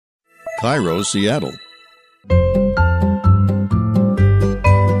Cairo, Seattle.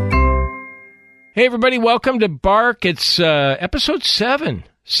 Hey, everybody, welcome to Bark. It's episode 7,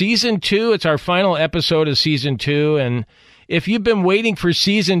 season 2. It's our final episode of season 2, and if you've been waiting for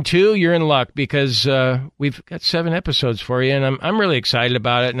season 2, you're in luck because we've got 7 episodes for you, and I'm really excited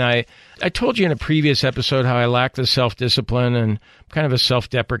about it. And I told you in a previous episode how I lack the self-discipline and I'm kind of a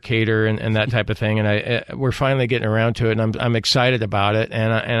self-deprecator and that type of thing, and we're finally getting around to it, and I'm excited about it,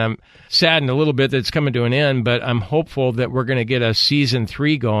 and I'm saddened a little bit that it's coming to an end, but I'm hopeful that we're going to get a season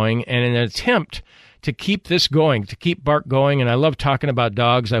 3 going, and in an attempt to keep this going, to keep Bark going. And I love talking about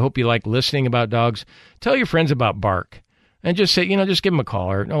dogs. I hope you like listening about dogs. Tell your friends about Bark. And just say, just give them a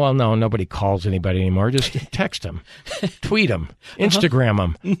call. Or, well, no, nobody calls anybody anymore. Just text them, tweet them, Instagram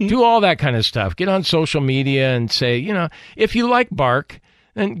them, do all that kind of stuff. Get on social media and say, if you like Bark,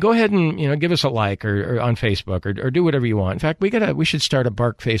 then go ahead and, give us a like or on Facebook or do whatever you want. In fact, we should start a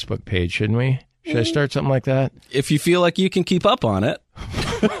Bark Facebook page, shouldn't we? Should I start something like that? If you feel like you can keep up on it.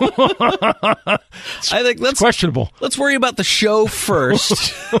 I think that's questionable. Let's worry about the show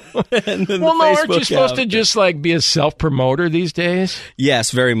first. And then aren't you supposed to just be a self-promoter these days?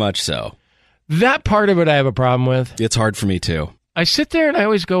 Yes, very much so. That part of it I have a problem with. It's hard for me too. I sit there and I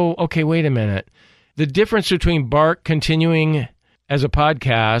always go, okay, wait a minute. The difference between Bark continuing as a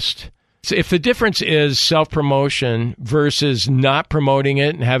podcast, so if the difference is self-promotion versus not promoting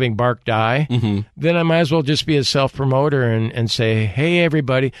it and having Bark die, then I might as well just be a self-promoter and say, hey,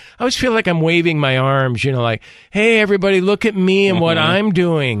 everybody. I always feel like I'm waving my arms, like, hey, everybody, look at me and what I'm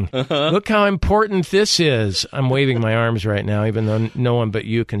doing. Look how important this is. I'm waving my arms right now, even though no one but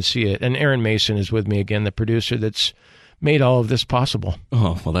you can see it. And Aaron Mason is with me again, the producer that's made all of this possible.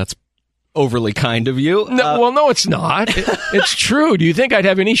 Oh, well, that's overly kind of you. No, it's not. It's true. Do you think I'd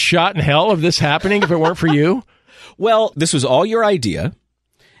have any shot in hell of this happening if it weren't for you? Well, this was all your idea.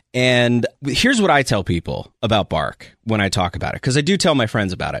 And here's what I tell people about Bark when I talk about it, because I do tell my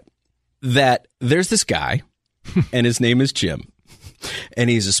friends about it, that there's this guy, and his name is Jim, and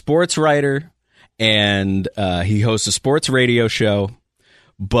he's a sports writer, and he hosts a sports radio show,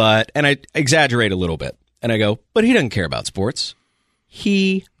 and I exaggerate a little bit, and I go, but he doesn't care about sports.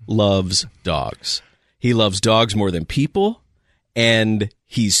 He loves dogs. He loves dogs more than people, and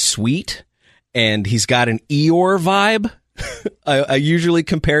he's sweet, and he's got an Eeyore vibe. I usually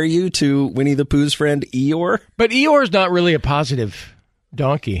compare you to Winnie the Pooh's friend Eeyore. But Eeyore's not really a positive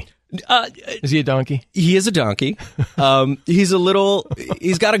donkey. Is he a donkey? He is a donkey. He's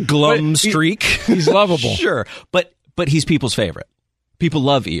got a glum streak. He's lovable. Sure, but he's people's favorite. People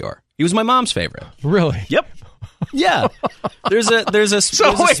love Eeyore. He was my mom's favorite. Really? Yep. Yeah, there's a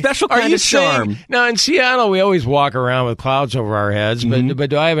special kind of charm. Now in Seattle, we always walk around with clouds over our heads, but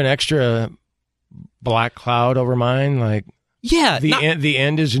do I have an extra black cloud over mine? Yeah, the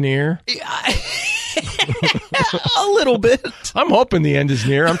end is near. A little bit. I'm hoping the end is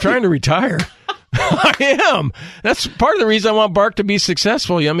near. I'm trying to retire. I am. That's part of the reason I want Bark to be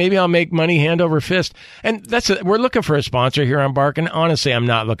successful. Maybe I'll make money hand over fist. And we're looking for a sponsor here on Bark. And honestly, I'm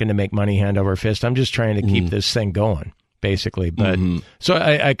not looking to make money hand over fist. I'm just trying to keep this thing going, basically. But so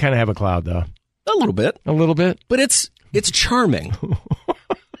I kind of have a cloud, though. A little bit. A little bit. But it's charming.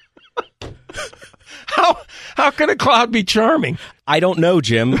 How can a cloud be charming? I don't know,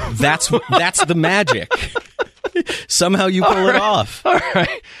 Jim. That's the magic. Somehow you pull it off. All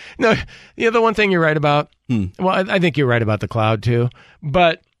right. No, the one thing you're right about, well, I think you're right about the cloud too,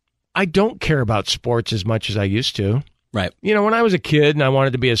 but I don't care about sports as much as I used to. Right. When I was a kid and I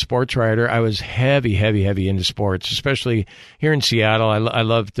wanted to be a sports writer, I was heavy into sports, especially here in Seattle. I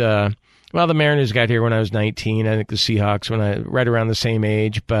loved, the Mariners got here when I was 19. I think the Seahawks right around the same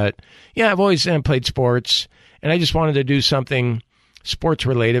age. But yeah, I've always played sports, and I just wanted to do something sports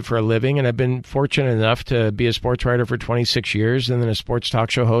related for a living, and I've been fortunate enough to be a sports writer for 26 years and then a sports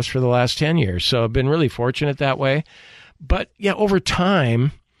talk show host for the last 10 years. So I've been really fortunate that way. But yeah, over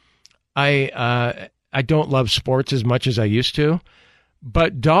time, I don't love sports as much as I used to.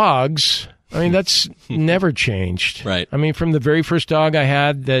 But dogs, that's never changed. Right. From the very first dog I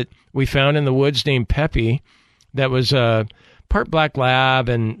had that we found in the woods named Peppy, that was part black lab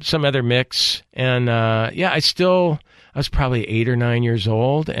and some other mix. And I was probably 8 or 9 years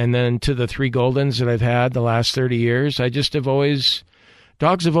old. And then to the 3 Goldens that I've had the last 30 years,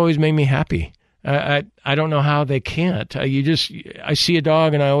 dogs have always made me happy. I don't know how they can't. I see a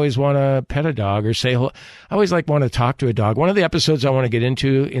dog and I always want to pet a dog or say hello. I always want to talk to a dog. One of the episodes I want to get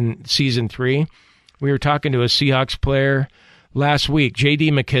into in season 3, we were talking to a Seahawks player last week,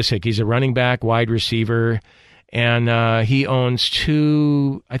 J.D. McKissick. He's a running back, wide receiver, and he owns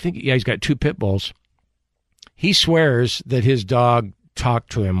 2, he's got 2 pit bulls. He swears that his dog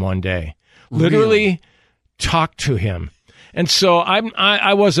talked to him one day. Literally talked to him. And so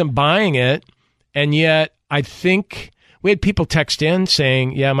I wasn't buying it, and yet I think we had people text in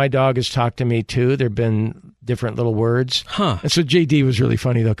saying, yeah, my dog has talked to me too. There have been different little words. Huh. And so JD was really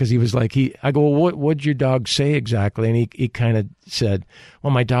funny, though, because he was like, I go, well, what'd your dog say exactly? And he kind of said,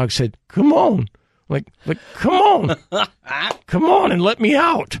 well, my dog said, come on. Like, come on. Come on and let me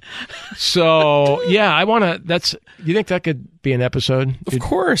out. So, yeah, I want to, do you think that could be an episode? Of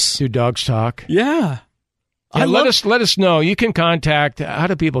course. Do dogs talk? Yeah. Let us know. You can how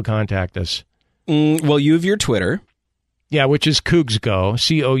do people contact us? Well, you have your Twitter. Yeah, which is Cougs Go,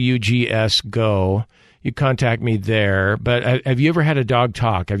 Cougs Go. You contact me there. But have you ever had a dog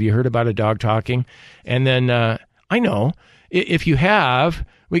talk? Have you heard about a dog talking? And then I know if you have,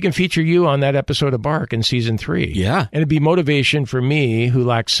 we can feature you on that episode of Bark in season 3. Yeah. And it'd be motivation for me, who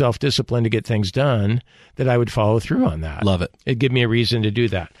lacks self-discipline to get things done, that I would follow through on that. Love it. It'd give me a reason to do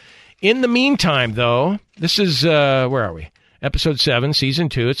that. In the meantime, though, this is, where are we? Episode 7, season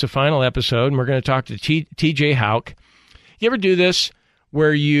 2. It's the final episode, and we're going to talk to TJ Houk. You ever do this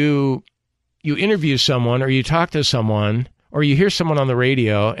where you interview someone or you talk to someone or you hear someone on the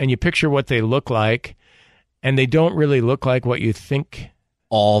radio and you picture what they look like and they don't really look like what you think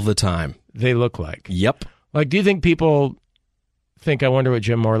all the time they look like? Yep. Like, do you think people think, I wonder what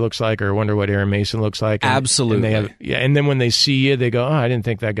Jim Moore looks like, or I wonder what Aaron Mason looks like? Absolutely. And then when they see you, they go, oh, I didn't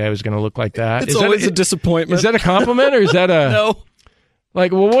think that guy was going to look like that. It's always a disappointment. Is that a compliment or is that a... No.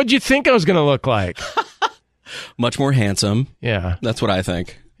 Like, well, what'd you think I was going to look like? Much more handsome. Yeah. That's what I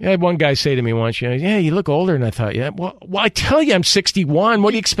think. I had one guy say to me once, yeah, you look older. And I thought, yeah, well, I tell you, I'm 61.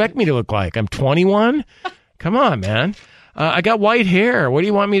 What do you expect me to look like? I'm 21? Come on, man. I got white hair. What do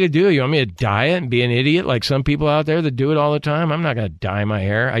you want me to do? You want me to dye it and be an idiot like some people out there that do it all the time? I'm not going to dye my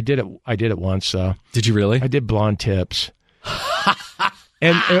hair. I did it once, so. Did you really? I did blonde tips.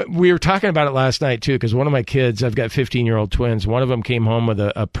 And we were talking about it last night, too, because one of my kids, I've got 15-year-old twins. One of them came home with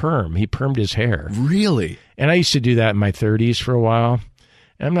a perm. He permed his hair. Really? And I used to do that in my 30s for a while.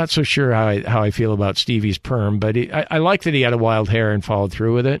 And I'm not so sure how I feel about Stevie's perm, but I like that he had a wild hair and followed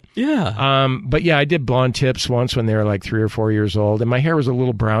through with it. Yeah. But yeah, I did blonde tips once when they were like 3 or 4 years old. And my hair was a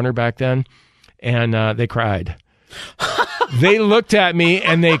little browner back then. And they cried. They looked at me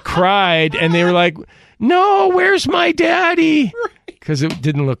and they cried and they were like, no, where's my daddy? Because it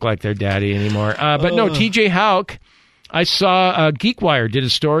didn't look like their daddy anymore. But no, TJ Houk, I saw GeekWire did a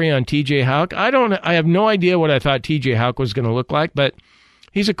story on TJ Houk. I have no idea what I thought TJ Houk was going to look like, but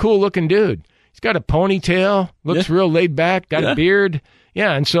he's a cool looking dude. He's got a ponytail, looks real laid back, got a beard.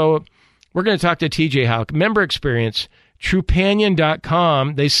 Yeah, and so we're going to talk to TJ Houk. Member experience,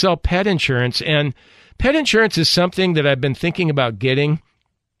 Trupanion.com. They sell pet insurance, and pet insurance is something that I've been thinking about getting,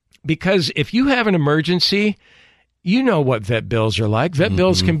 because if you have an emergency, you know what vet bills are like. Vet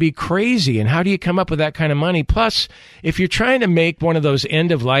bills can be crazy, and how do you come up with that kind of money? Plus, if you're trying to make one of those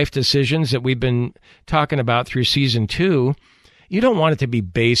end-of-life decisions that we've been talking about through season 2, you don't want it to be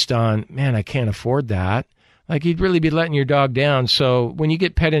based on, man, I can't afford that. Like, you'd really be letting your dog down. So when you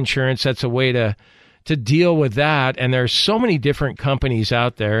get pet insurance, that's a way to deal with that. And there are so many different companies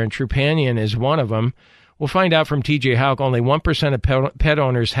out there, and Trupanion is one of them. We'll find out from TJ Houk, only 1% of pet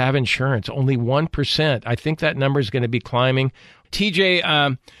owners have insurance. Only 1%. I think that number is going to be climbing.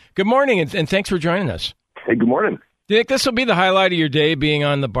 TJ, good morning, and thanks for joining us. Hey, good morning. Do you think this will be the highlight of your day, being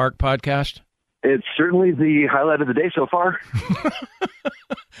on the Bark podcast? It's certainly the highlight of the day so far.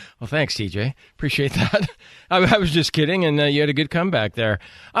 Well, thanks, TJ. Appreciate that. I was just kidding, and you had a good comeback there.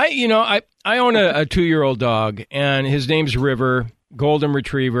 I own a 2-year-old dog, and his name's River, golden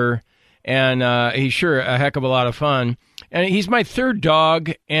retriever, and he's sure a heck of a lot of fun. And he's my 3rd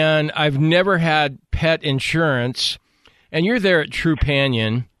dog, and I've never had pet insurance. And you're there at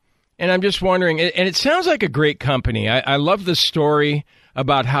Trupanion, and I'm just wondering, and it sounds like a great company. I love the story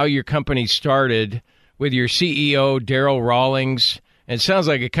about how your company started with your CEO, Daryl Rawlings. And it sounds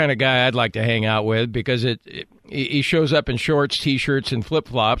like a kind of guy I'd like to hang out with, because he shows up in shorts, T-shirts, and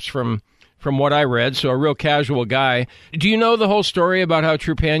flip-flops from what I read, so a real casual guy. Do you know the whole story about how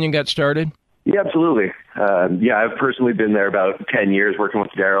Trupanion got started? Yeah, absolutely. I've personally been there about 10 years working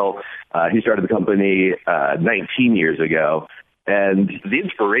with Daryl. He started the company 19 years ago, and the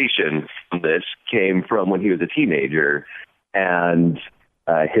inspiration from this came from when he was a teenager, and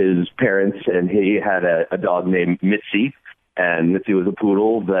his parents and he had a dog named Mitzi, and Mitzi was a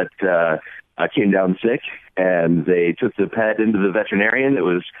poodle that came down sick, and they took the pet into the veterinarian. It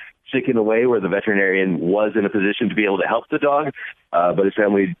was sick in a way where the veterinarian was in a position to be able to help the dog, but his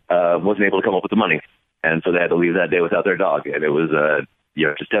family wasn't able to come up with the money, and so they had to leave that day without their dog. And it was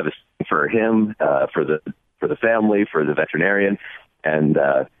just devastating for him, for the family, for the veterinarian. and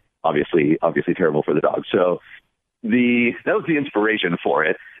obviously terrible for the dog. So that was the inspiration for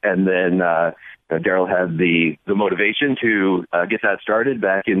it. And then Daryl had the motivation to get that started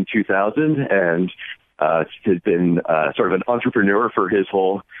back in 2000, and has been sort of an entrepreneur for his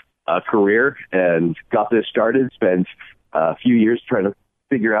whole career, and got this started, spent a few years trying to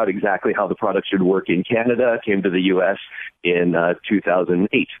figure out exactly how the product should work in Canada, came to the U.S. in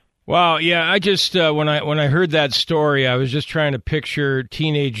 2008. Wow, yeah, I just, when I heard that story, I was just trying to picture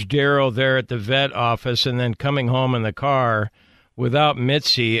teenage Daryl there at the vet office and then coming home in the car without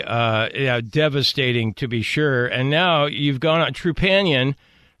Mitzi. Yeah, devastating to be sure. And now you've gone on Trupanion,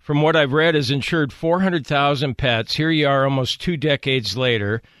 from what I've read, has insured 400,000 pets. Here you are almost 2 decades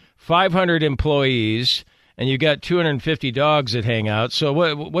later, 500 employees, and you've got 250 dogs that hang out. So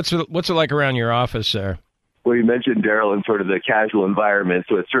what's it like around your office there? Well, you mentioned Daryl in sort of the casual environment,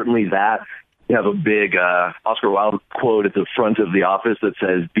 so it's certainly that. You have a big Oscar Wilde quote at the front of the office that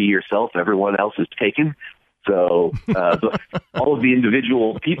says, "Be yourself, everyone else is taken." So all of the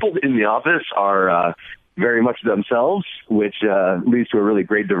individual people in the office are very much themselves, which leads to a really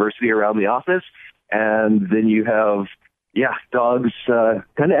great diversity around the office. And then you have, dogs kind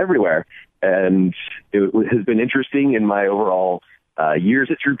of everywhere. And it has been interesting in my overall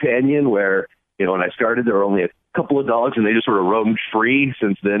years at Trupanion, where, when I started, there were only a couple of dogs and they just sort of roamed free.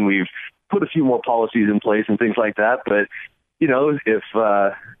 Since then, we've put a few more policies in place and things like that. But, if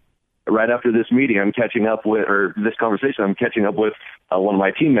right after this meeting, this conversation, I'm catching up with one of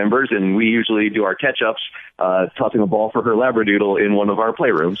my team members, and we usually do our catch-ups tossing a ball for her Labradoodle in one of our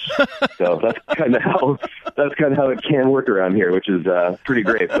playrooms. So that's kind of how it can work around here, which is pretty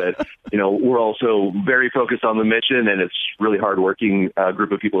great. But we're also very focused on the mission, and it's really hardworking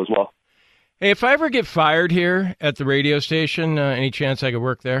group of people as well. Hey, if I ever get fired here at the radio station, any chance I could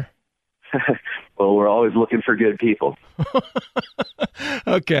work there? Well, we're always looking for good people.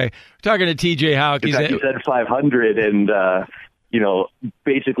 Okay. Talking to TJ Houk. You said 500, and,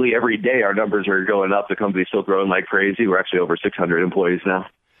 basically every day our numbers are going up. The company's still growing like crazy. We're actually over 600 employees now.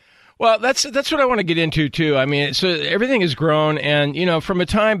 Well, that's what I want to get into, too. I mean, so everything has grown. And, from a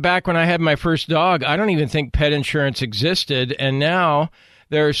time back when I had my first dog, I don't even think pet insurance existed. And now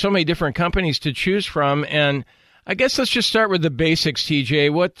there are so many different companies to choose from. And I guess let's just start with the basics,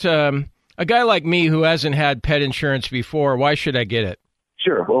 TJ. What a guy like me who hasn't had pet insurance before, why should I get it?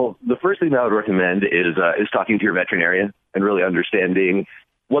 Sure. Well, the first thing that I would recommend is talking to your veterinarian and really understanding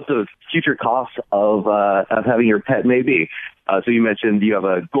what the future costs of having your pet may be. So you mentioned you have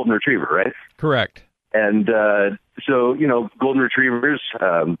a golden retriever, right? Correct. And so, golden retrievers,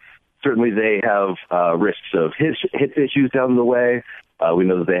 certainly they have risks of hip issues down the way. We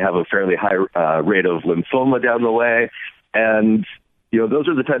know that they have a fairly high rate of lymphoma down the way. And, those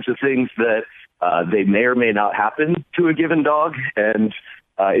are the types of things that they may or may not happen to a given dog. And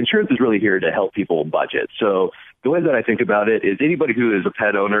insurance is really here to help people budget. So the way that I think about it is anybody who is a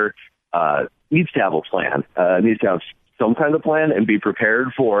pet owner needs to have a plan, needs to have some kind of plan and be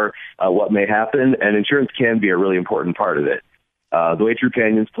prepared for what may happen. And insurance can be a really important part of it. The way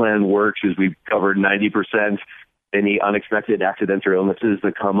Trupanion's plan works is we've covered 90% any unexpected accidents or illnesses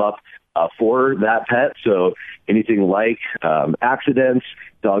that come up for that pet. So anything like accidents,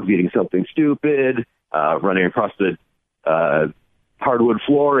 dogs eating something stupid, running across the hardwood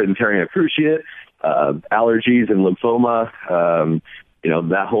floor and tearing a cruciate, allergies and lymphoma,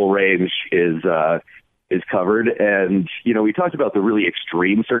 that whole range is covered. And, we talked about the really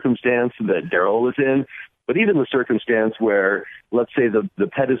extreme circumstance that Daryl was in, but even the circumstance where, let's say the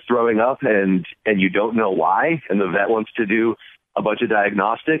pet is throwing up and you don't know why, and the vet wants to do a bunch of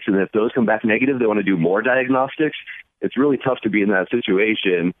diagnostics, and if those come back negative, they want to do more diagnostics. It's really tough to be in that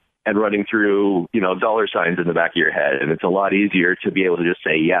situation and running through, dollar signs in the back of your head. And it's a lot easier to be able to just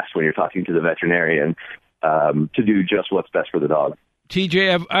say yes when you're talking to the veterinarian to do just what's best for the dog.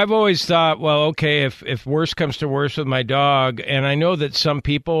 TJ, I've always thought, well, okay, if worse comes to worse with my dog, and I know that some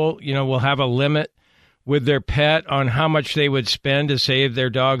people, will have a limit with their pet on how much they would spend to save their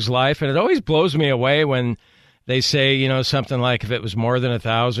dog's life. And it always blows me away when they say, something like if it was more than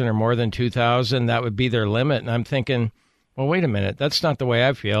 1,000 or more than 2,000, that would be their limit. And I'm thinking, well, wait a minute, that's not the way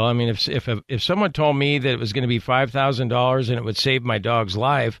I feel. I mean, if someone told me that it was going to be $5,000 and it would save my dog's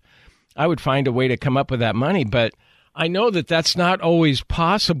life, I would find a way to come up with that money. But I know that that's not always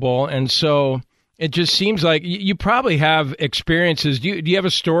possible. And so it just seems like you probably have experiences. Do you have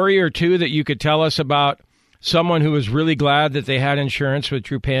a story or two that you could tell us about someone who was really glad that they had insurance with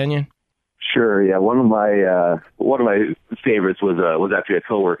Trupanion? Sure. Yeah. One of my favorites was actually a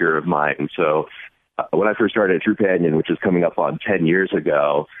coworker of mine. So when I first started at Trupanion, which is coming up on 10 years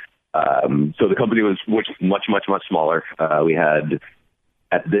ago, So the company was much smaller. We had,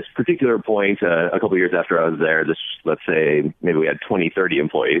 at this particular point, a couple of years after I was there, let's say maybe we had 20, 30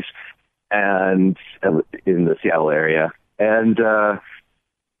 employees and in the Seattle area. And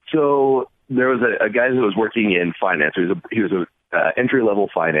so there was a guy who was working in finance. He was a entry-level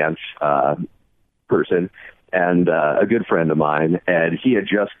finance person and a good friend of mine. And he had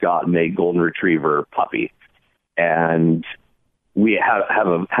just gotten a golden retriever puppy. And we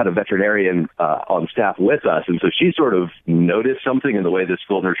had a veterinarian on staff with us, and so she sort of noticed something in the way this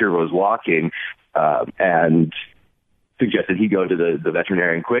golden retriever was walking, and suggested he go to the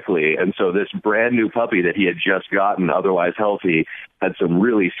veterinarian quickly. And so this brand new puppy that he had just gotten, otherwise healthy, had some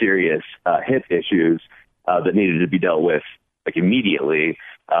really serious hip issues that needed to be dealt with like immediately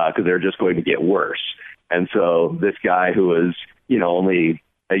because they were just going to get worse. And so this guy who was, only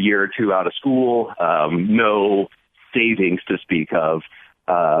a year or two out of school, no savings to speak of,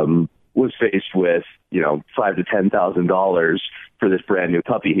 was faced with, $5,000 to $10,000 for this brand new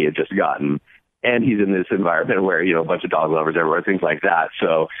puppy he had just gotten. And he's in this environment where, a bunch of dog lovers everywhere, things like that.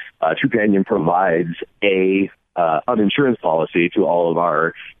 So Trupanion provides an insurance policy to all of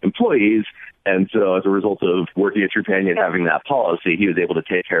our employees. And so as a result of working at Trupanion, having that policy, he was able to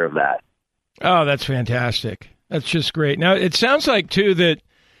take care of that. Oh, that's fantastic. That's just great. Now, it sounds like, too, that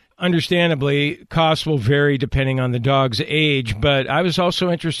understandably, costs will vary depending on the dog's age, but I was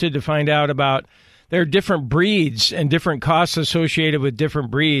also interested to find out about there are different breeds and different costs associated with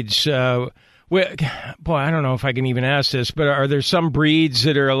different breeds. Boy, I don't know if I can even ask this, but are there some breeds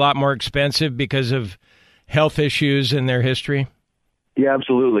that are a lot more expensive because of health issues in their history? Yeah,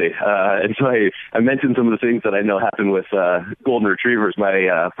 absolutely. And so I mentioned some of the things that I know happen with golden retrievers.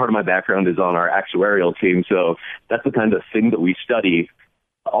 Part of my background is on our actuarial team, so that's the kind of thing that we study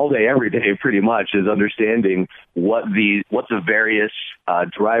all day, every day, pretty much, is understanding what the various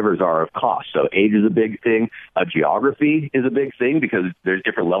drivers are of cost. So age is a big thing. Geography is a big thing because there's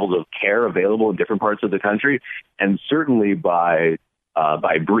different levels of care available in different parts of the country, and certainly by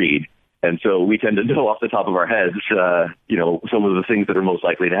breed. And so we tend to know off the top of our heads, some of the things that are most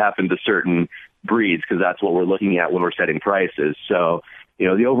likely to happen to certain breeds, because that's what we're looking at when we're setting prices. So,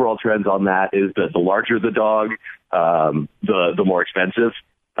 the overall trends on that is that the larger the dog, the more expensive.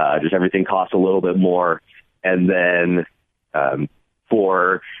 Just everything costs a little bit more. And then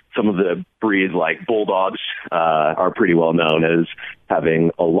for some of the breeds like bulldogs are pretty well known as having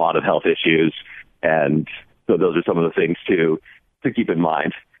a lot of health issues. And so those are some of the things to keep in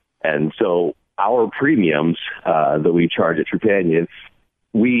mind. And so our premiums that we charge at Trupanion,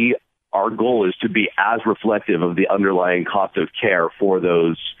 our goal is to be as reflective of the underlying cost of care for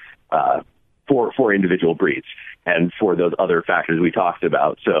those for individual breeds and for those other factors we talked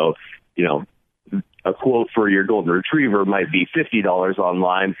about. So, a quote for your golden retriever might be $50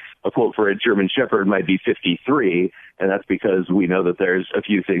 online. A quote for a German Shepherd might be $53, and that's because we know that there's a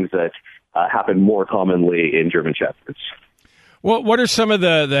few things that happen more commonly in German Shepherds. Well, what are some of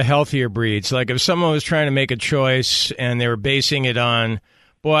the healthier breeds? Like if someone was trying to make a choice and they were basing it on,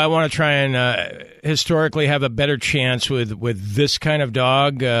 boy, I want to try and historically have a better chance with this kind of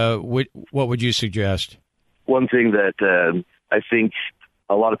dog, what would you suggest? One thing that I think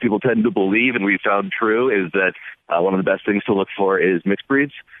a lot of people tend to believe, and we've found true, is that one of the best things to look for is mixed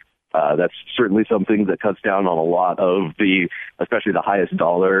breeds. That's certainly something that cuts down on a lot of especially the highest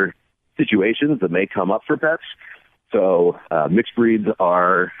dollar situations that may come up for pets. So mixed breeds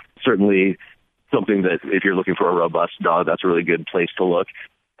are certainly something that if you're looking for a robust dog, that's a really good place to look.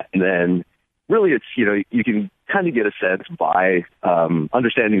 And then really it's, you can kind of get a sense by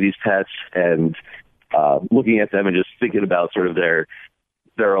understanding these pets and looking at them and just thinking about sort of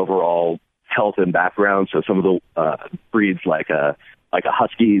their overall health and background. So some of the breeds like a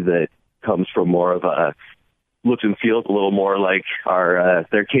husky that comes from more of a looks and feels a little more like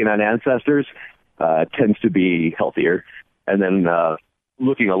their canine ancestors, tends to be healthier. And then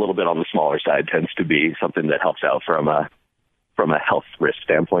looking a little bit on the smaller side tends to be something that helps out from a health risk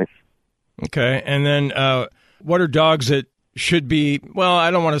standpoint. Okay. And then what are dogs that should be, well,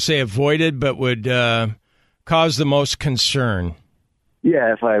 I don't want to say avoided, but would cause the most concern?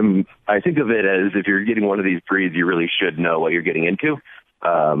 Yeah, I think of it as if you're getting one of these breeds, you really should know what you're getting into.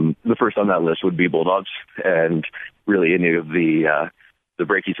 The first on that list would be bulldogs, and really any of the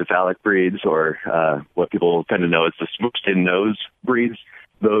brachycephalic breeds, or what people tend to know as the smoked-in nose breeds.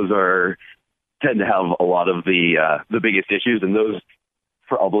 Those tend to have a lot of the biggest issues, and those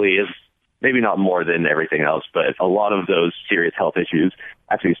probably is maybe not more than everything else, but a lot of those serious health issues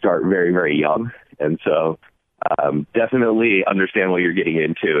actually start very, very young. And so definitely understand what you're getting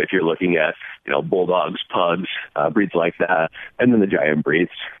into if you're looking at, bulldogs, pugs, breeds like that, and then the giant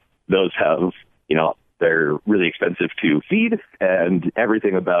breeds. those have, they're really expensive to feed, and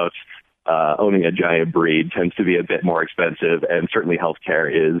everything about owning a giant breed tends to be a bit more expensive, and certainly healthcare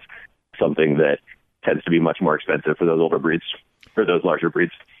is something that tends to be much more expensive for those older breeds, for those larger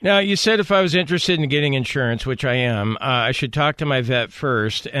breeds. Now, you said if I was interested in getting insurance, which I am, I should talk to my vet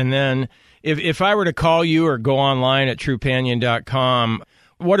first, and then if I were to call you or go online at Trupanion.com,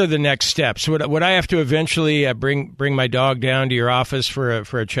 what are the next steps? Would I have to eventually bring my dog down to your office for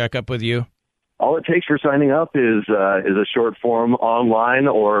a checkup with you? All it takes for signing up is a short form online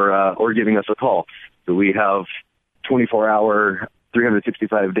or giving us a call. So we have 24-hour,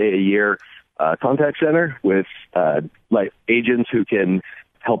 365-day-a-year contact center with agents who can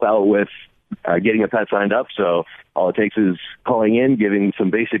help out with getting a pet signed up. So all it takes is calling in, giving some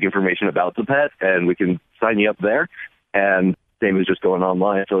basic information about the pet, and we can sign you up there. And same as just going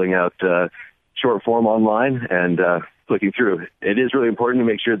online, filling out short form online and clicking through. It is really important to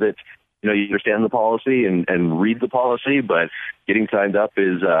make sure that you understand the policy and read the policy, but getting signed up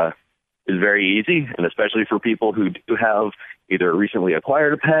is very easy, and especially for people who do have either recently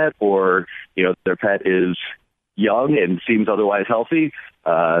acquired a pet or their pet is young and seems otherwise healthy.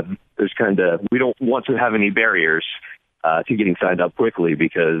 We don't want to have any barriers to getting signed up quickly,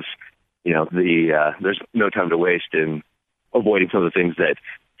 because there's no time to waste in avoiding some of the things that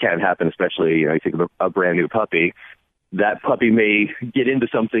can happen, especially you think of a brand new puppy. That puppy may get into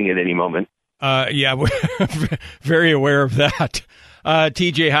something at any moment. Yeah, we're very aware of that.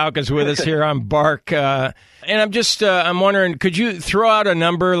 TJ Houk is with us here on Bark. And I'm wondering, could you throw out a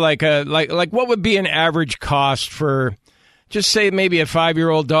number like what would be an average cost for, just say maybe a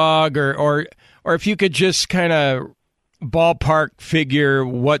 5-year-old dog, or if you could just kind of ballpark figure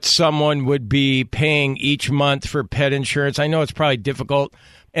what someone would be paying each month for pet insurance? I know it's probably difficult.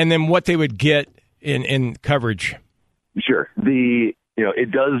 And then what they would get in coverage. Sure.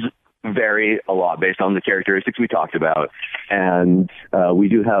 It does vary a lot based on the characteristics we talked about. And we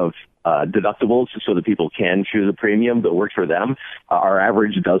do have deductibles so that people can choose a premium that works for them. Our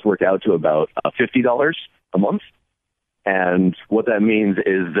average does work out to about $50 a month. And what that means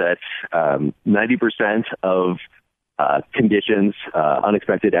is that 90% of conditions,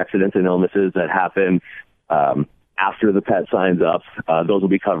 unexpected accidents and illnesses that happen after the pet signs up, those will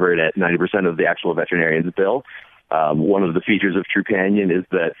be covered at 90% of the actual veterinarian's bill. One of the features of Trupanion is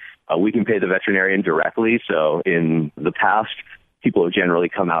that we can pay the veterinarian directly. So in the past, people have generally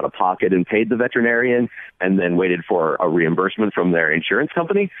come out of pocket and paid the veterinarian and then waited for a reimbursement from their insurance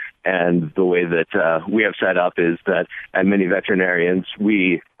company. And the way that we have set up is that at many veterinarians,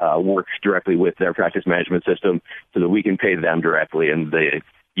 we work directly with their practice management system so that we can pay them directly, and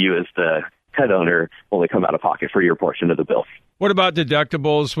you as the pet owner only come out of pocket for your portion of the bill. What about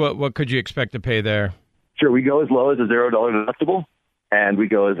deductibles? What could you expect to pay there? Sure, we go as low as a $0 deductible, and we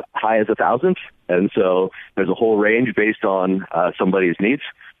go as high as $1,000. And so there's a whole range based on somebody's needs.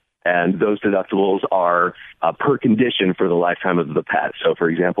 And those deductibles are per condition for the lifetime of the pet. So, for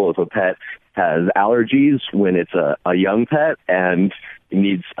example, if a pet has allergies when it's a young pet and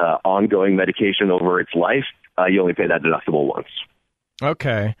needs ongoing medication over its life, you only pay that deductible once.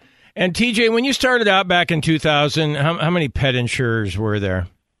 Okay. And TJ, when you started out back in 2000, how many pet insurers were there?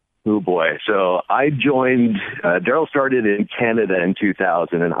 Oh, boy. So I joined, Daryl started in Canada in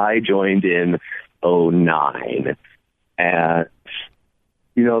 2000, and I joined in 2009. And,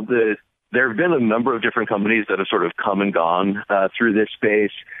 there have been a number of different companies that have sort of come and gone through this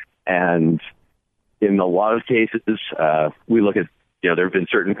space. And in a lot of cases, we look at, there have been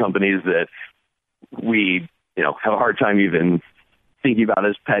certain companies that we, have a hard time even thinking about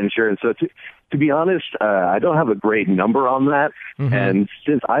as pet insurance. So to be honest, I don't have a great number on that. Mm-hmm. And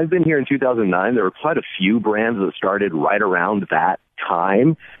since I've been here in 2009, there were quite a few brands that started right around that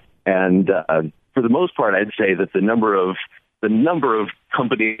time. And for the most part, I'd say that the number of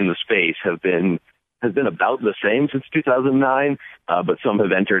companies in the space has been about the same since 2009. But some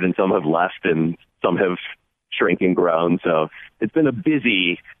have entered and some have left, and some have shrunk and grown. So it's been a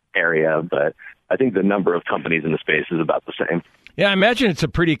busy area, but I think the number of companies in the space is about the same. Yeah, I imagine it's a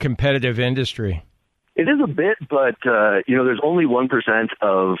pretty competitive industry. It is a bit, but, there's only 1%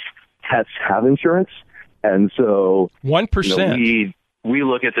 of pets have insurance. And so 1%. We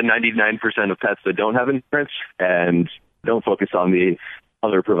look at the 99% of pets that don't have insurance and don't focus on the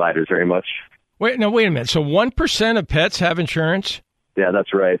other providers very much. Wait a minute. So 1% of pets have insurance? Yeah,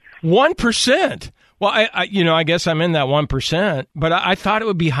 that's right. 1%? Well, I guess I'm in that 1%, but I thought it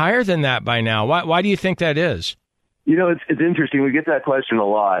would be higher than that by now. Why do you think that is? It's interesting. We get that question a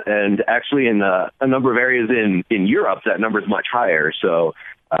lot. And actually in a number of areas in Europe, that number is much higher. So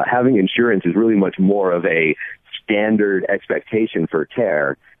having insurance is really much more of a standard expectation for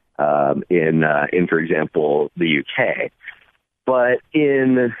care. in for example, the UK. But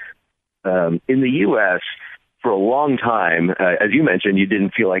in the U.S., for a long time, as you mentioned, you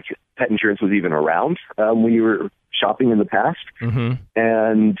didn't feel like pet insurance was even around when you were shopping in the past. Mm-hmm.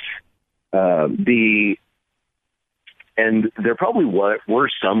 And there probably were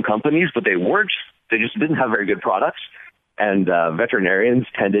some companies, but they just didn't have very good products. And veterinarians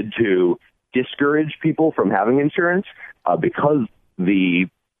tended to discourage people from having insurance because the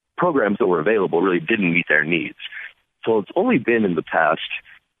programs that were available really didn't meet their needs. So it's only been in the past,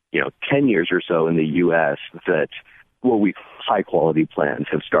 10 years or so in the U.S. that high quality plans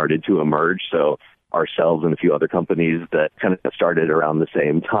have started to emerge. So ourselves and a few other companies that kind of started around the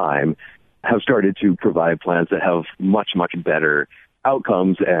same time have started to provide plans that have much, much better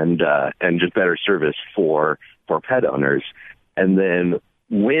outcomes and just better service for pet owners. And then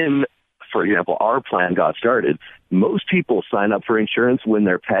when, for example, our plan got started, most people sign up for insurance when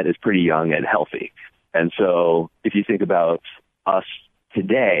their pet is pretty young and healthy. And so if you think about us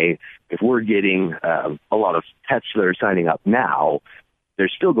today, if we're getting a lot of pets that are signing up now,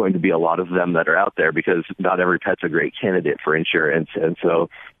 there's still going to be a lot of them that are out there because not every pet's a great candidate for insurance. And so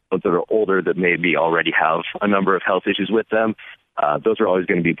those that are older that maybe already have a number of health issues with them, those are always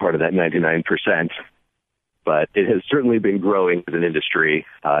going to be part of that 99%. But it has certainly been growing as an industry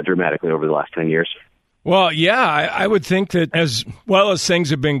dramatically over the last 10 years. Well, yeah, I would think that as well as things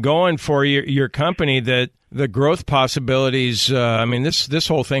have been going for your company, that the growth possibilities, this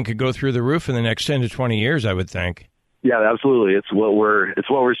whole thing could go through the roof in the next 10 to 20 years, I would think. Yeah, absolutely. It's what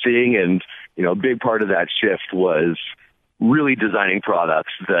we're seeing. And, a big part of that shift was really designing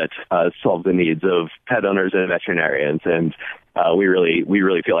products that solve the needs of pet owners and veterinarians. And we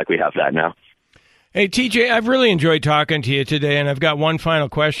really feel like we have that now. Hey, TJ, I've really enjoyed talking to you today, and I've got one final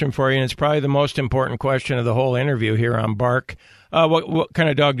question for you, and it's probably the most important question of the whole interview here on Bark. What kind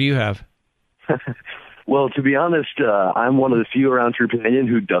of dog do you have? Well, to be honest, I'm one of the few around Trupanion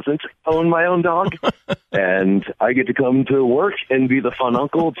who doesn't own my own dog, and I get to come to work and be the fun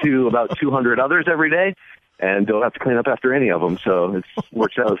uncle to about 200 others every day, and don't have to clean up after any of them, so it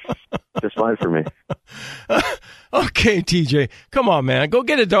works out just fine for me. Okay, TJ, come on, man, go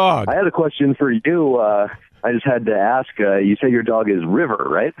get a dog. I had a question for you. I just had to ask, you say your dog is River,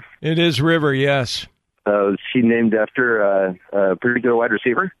 right? It is River, yes. Is she named after a particular wide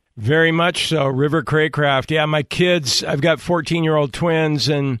receiver? Very much so, River Craycraft. Yeah, my kids, I've got 14-year-old twins,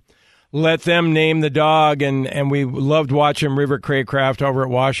 and let them name the dog, and we loved watching River Craycraft over at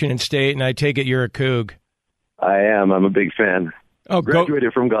Washington State, and I take it you're a Coug. I am. I'm a big fan. Oh,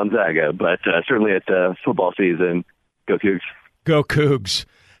 graduated from Gonzaga, but certainly at football season, go Cougs. Go Cougs.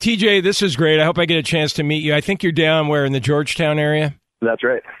 TJ, this is great. I hope I get a chance to meet you. I think you're down where, in the Georgetown area? That's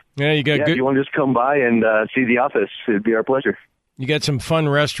right. Yeah, you got good. If you want to just come by and see the office, it'd be our pleasure. You got some fun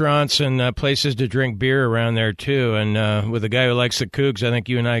restaurants and places to drink beer around there, too. And with a guy who likes the Cougs, I think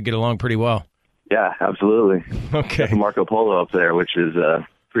you and I get along pretty well. Yeah, absolutely. Okay. Got Marco Polo up there, which is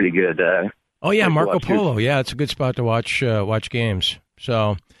pretty good. Oh, yeah, Marco Polo. Yeah, it's a good spot to watch games.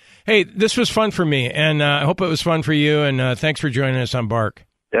 So, hey, this was fun for me, and I hope it was fun for you, and thanks for joining us on Bark.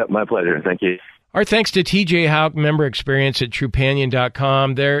 Yeah, my pleasure. Thank you. Our thanks to TJ Houk, member experience at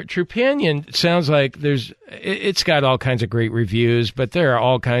Trupanion.com. Trupanion sounds like it's got all kinds of great reviews, but there are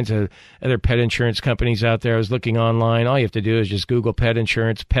all kinds of other pet insurance companies out there. I was looking online. All you have to do is just Google pet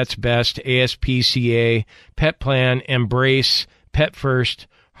insurance, Pets Best, ASPCA, Pet Plan, Embrace, Pet First,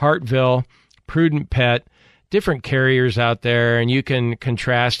 Hartville, Prudent Pet, different carriers out there, and you can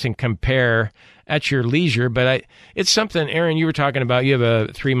contrast and compare at your leisure. But it's something, Aaron, you were talking about. You have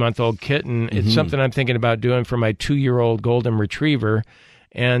a 3-month-old kitten. Mm-hmm. It's something I'm thinking about doing for my 2-year-old golden retriever,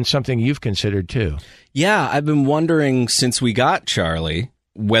 and something you've considered too. Yeah, I've been wondering since we got Charlie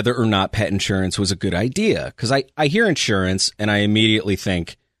whether or not pet insurance was a good idea, because I hear insurance and I immediately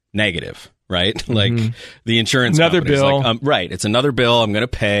think negative. Right? Like the insurance another bill. Like, right. It's another bill I'm going to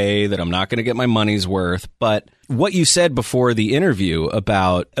pay that I'm not going to get my money's worth. But what you said before the interview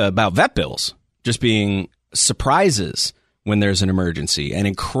about vet bills just being surprises when there's an emergency and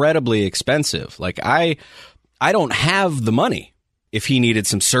incredibly expensive. Like I don't have the money if he needed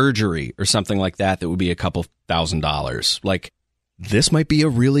some surgery or something like that would be a couple $1,000s. Like this might be a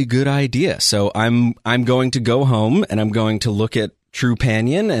really good idea. So I'm going to go home and I'm going to look at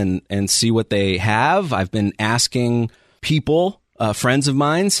Trupanion and see what they have. I've been asking people, friends of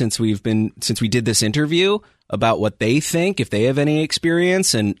mine, since we did this interview about what they think, if they have any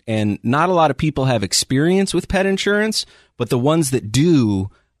experience, and not a lot of people have experience with pet insurance, but the ones that do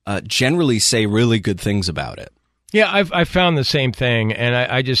generally say really good things about it. Yeah, I've found the same thing, and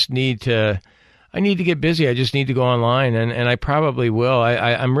I just need to. I need to get busy. I just need to go online, and I probably will.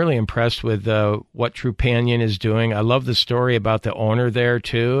 I'm really impressed with what Trupanion is doing. I love the story about the owner there,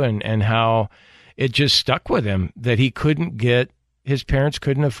 too, and how it just stuck with him, that he couldn't get, his parents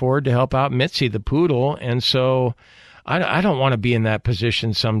couldn't afford to help out Mitzi, the poodle, and so I don't want to be in that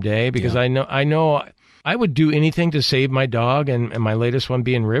position someday, because I know I would do anything to save my dog, and my latest one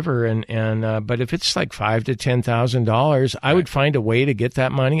being River, and but if it's like $5,000 to $10,000, I would find a way to get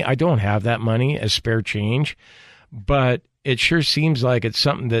that money. I don't have that money as spare change, but it sure seems like it's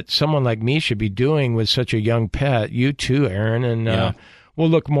something that someone like me should be doing with such a young pet. You too, Aaron, and we'll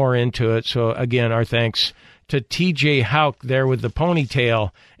look more into it. So again, our thanks to TJ Houk there with the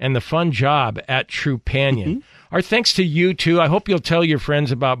ponytail and the fun job at Trupanion. Mm-hmm. Our thanks to you, too. I hope you'll tell your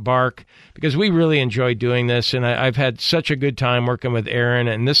friends about Bark, because we really enjoy doing this, and I've had such a good time working with Aaron,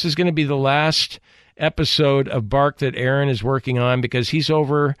 and this is going to be the last episode of Bark that Aaron is working on, because he's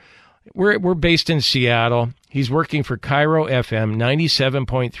over, we're based in Seattle. He's working for Cairo FM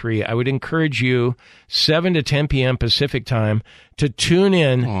 97.3. I would encourage you, 7 to 10 p.m. Pacific time, to tune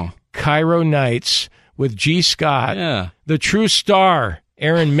in Cairo Nights with G. Scott, the true star,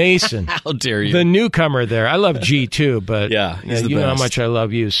 Aaron Mason. How dare you? The newcomer there. I love G too, but he's the you best. know how much I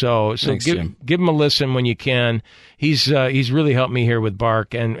love you. So Thanks, give him a listen when you can. He's really helped me here with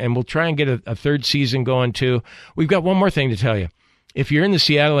Bark, and we'll try and get a third season going too. We've got one more thing to tell you. If you're in the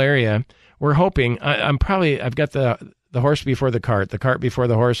Seattle area, we're hoping. I've got the horse before the cart before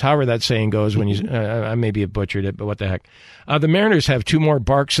the horse, however that saying goes. When you, I maybe have butchered it, but what the heck. The Mariners have 2 more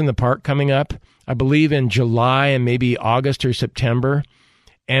Barks in the Park coming up, I believe in July and maybe August or September.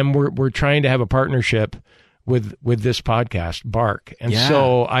 And we're trying to have a partnership with this podcast, Bark. And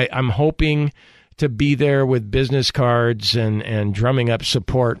so I'm hoping to be there with business cards and drumming up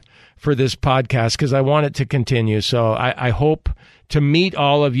support for this podcast, because I want it to continue. So I hope to meet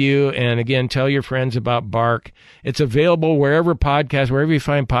all of you. And again, tell your friends about Bark. It's available wherever you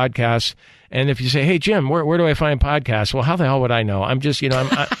find podcasts. And if you say, hey, Jim, where do I find podcasts? Well, how the hell would I know? I'm just,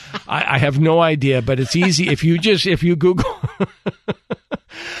 I have no idea, but it's easy. If you Google,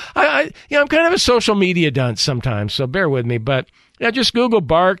 I'm kind of a social media dunce sometimes, so bear with me. But just Google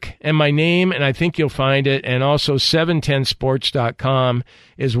Bark and my name, and I think you'll find it. And also 710sports.com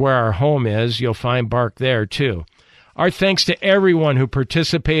is where our home is. You'll find Bark there, too. Our thanks to everyone who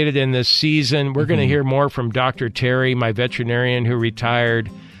participated in this season. We're going to hear more from Dr. Terry, my veterinarian who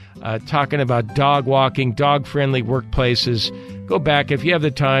retired, talking about dog walking, dog-friendly workplaces. Go back if you have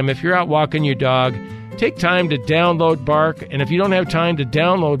the time. If you're out walking your dog, take time to download Bark. And if you don't have time to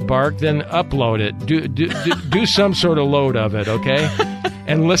download Bark, then upload it. Do some sort of load of it, okay?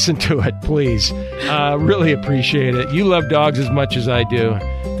 And listen to it, please. Really appreciate it. You love dogs as much as I do.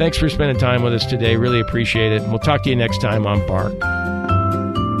 Thanks for spending time with us today. Really appreciate it. And we'll talk to you next time on Bark.